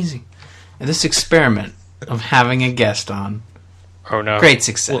stop sneezing. This experiment of having a guest on. Oh no! Great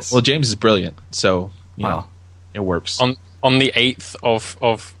success. Well, James is brilliant, so you know, Well. it works. On the 8th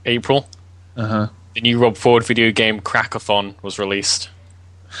of April, Uh-huh. the new Rob Ford video game Crackathon was released.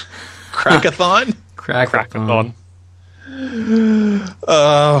 Crackathon? Crackathon.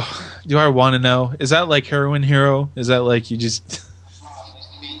 Do I want to know? Is that like Heroin Hero? Is that like you just...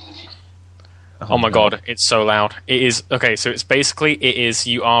 Oh my god, it's so loud. It is okay. So it's basically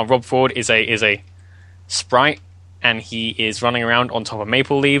you are Rob Ford is a sprite, and he is running around on top of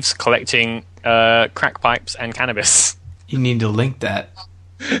maple leaves collecting crack pipes and cannabis. You need to link that.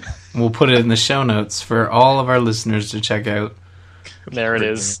 We'll put it in the show notes for all of our listeners to check out. There it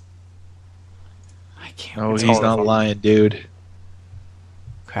is. I can't. Oh, It's he's not horrible. lying, dude.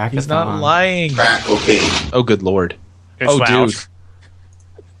 Crackathon. He's not lying. Oh, good lord. It's Oh, loud. dude.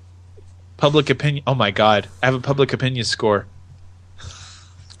 Public opinion. Oh my god. I have a public opinion score.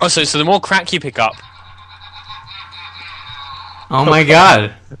 Oh, so the more crack you pick up, Oh my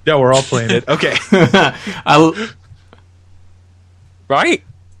god. No, we're all playing it. Okay. right?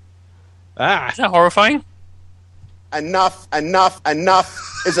 Ah. Is that horrifying? Enough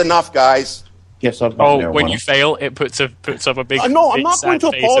is enough, guys. Yes, I've Oh, when you fail, it puts up a big. No, I'm big not sad going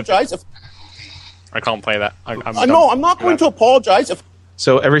to face of- apologize. I can't play that. I'm No, I'm not going to apologize.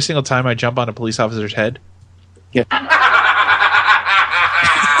 So every single time I jump on a police officer's head, Yeah.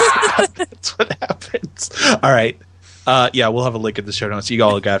 that's what happens. All right. Yeah, we'll have a link in the show notes. You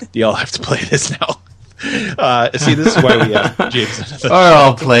all have to play this now. See, this is why we have James. We're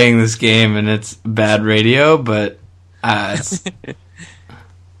all playing this game, and it's bad radio, but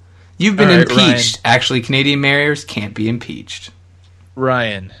you've been All right, impeached. Actually, Canadian mayors can't be impeached.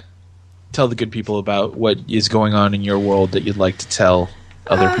 Ryan, tell the good people about what is going on in your world that you'd like to tell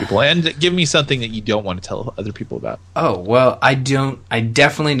other people, and give me something that you don't want to tell other people about. Oh, well, I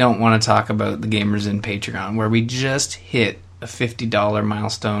definitely don't want to talk about the Gamers in Patreon, where we just hit a $50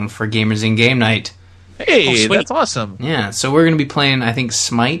 milestone for Gamers in Game Night. Hey, sweet. that's awesome. Yeah, so we're going to be playing, I think,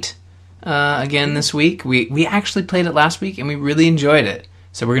 Smite again this week. We actually played it last week, and we really enjoyed it.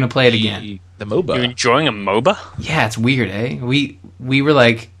 So we're going to play it again. The MOBA. You're enjoying a MOBA? Yeah, it's weird, eh? We were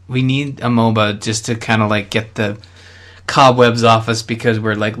like, we need a MOBA just to kind of like get the cobwebs off us because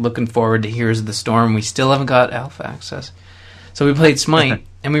we're like looking forward to Heroes of the Storm. We still haven't got alpha access. So we played Smite,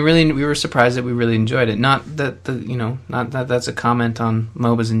 and we were surprised that we really enjoyed it. Not that that's a comment on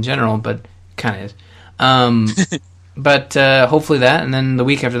MOBAs in general, but it kind of is. But hopefully that, and then the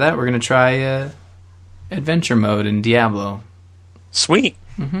week after that, we're going to try adventure mode in Diablo. Sweet.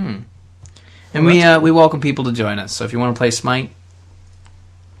 Mm-hmm. And we welcome people to join us. So if you want to play Smite,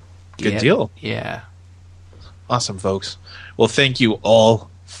 good deal. Yeah. Awesome, folks. Well, thank you all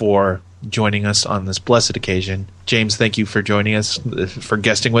for joining us on this blessed occasion. James, thank you for joining us, for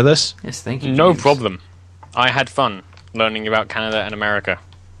guesting with us. Yes, thank you. No James. problem. I had fun learning about Canada and America.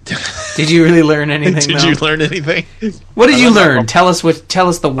 Did you really learn anything? Did you learn anything? What did you learn? Tell us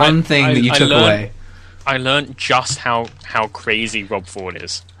the one thing that you took away. I learned just how crazy Rob Ford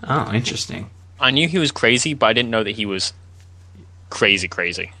is. Oh, interesting. I knew he was crazy, but I didn't know that he was crazy.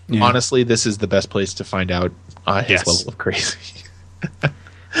 Yeah. Honestly, this is the best place to find out his Yes. level of crazy.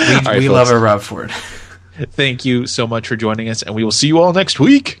 We love our Rob Ford. Thank you so much for joining us, and we will see you all next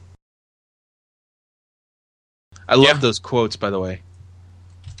week. I love those quotes, by the way.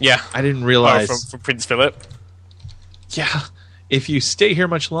 Yeah. I didn't realize. From Prince Philip. Yeah. If you stay here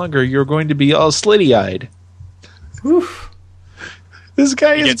much longer, you're going to be all slitty-eyed. Oof. This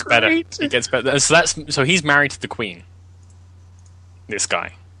guy He is gets better. great. He gets better. So he's married to the Queen. This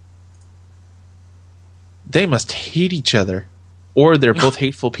guy. They must hate each other. Or they're both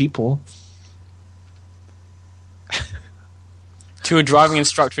hateful people. To a driving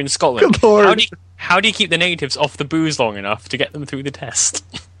instructor in Scotland. Good Lord. How do you keep the natives off the booze long enough to get them through the test?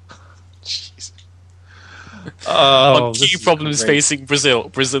 Jeez. Oh, On key problems facing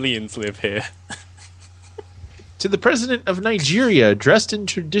Brazilians live here. To the president of Nigeria, dressed in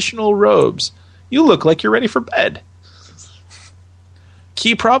traditional robes, you look like you're ready for bed.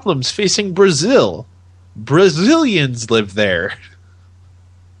 Key problems facing Brazil. Brazilians live there.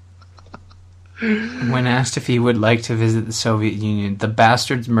 When asked if he would like to visit the Soviet Union, the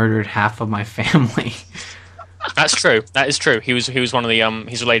bastards murdered half of my family. That's true. That is true. He was one of the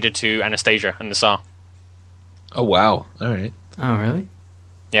he's related to Anastasia and the Tsar. Oh, wow. All right. Oh, really?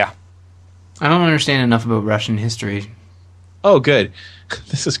 Yeah. I don't understand enough about Russian history. Oh, good.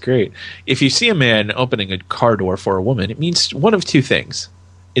 This is great. If you see a man opening a car door for a woman, it means one of two things.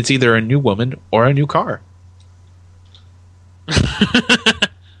 It's either a new woman or a new car.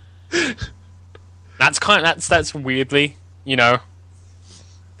 That's weirdly,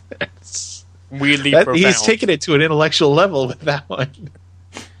 weirdly profound. He's taken it to an intellectual level with that one.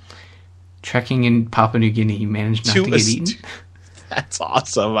 Trekking in Papua New Guinea, he managed not to get eaten. That's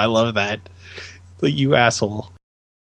awesome. I love that. You asshole.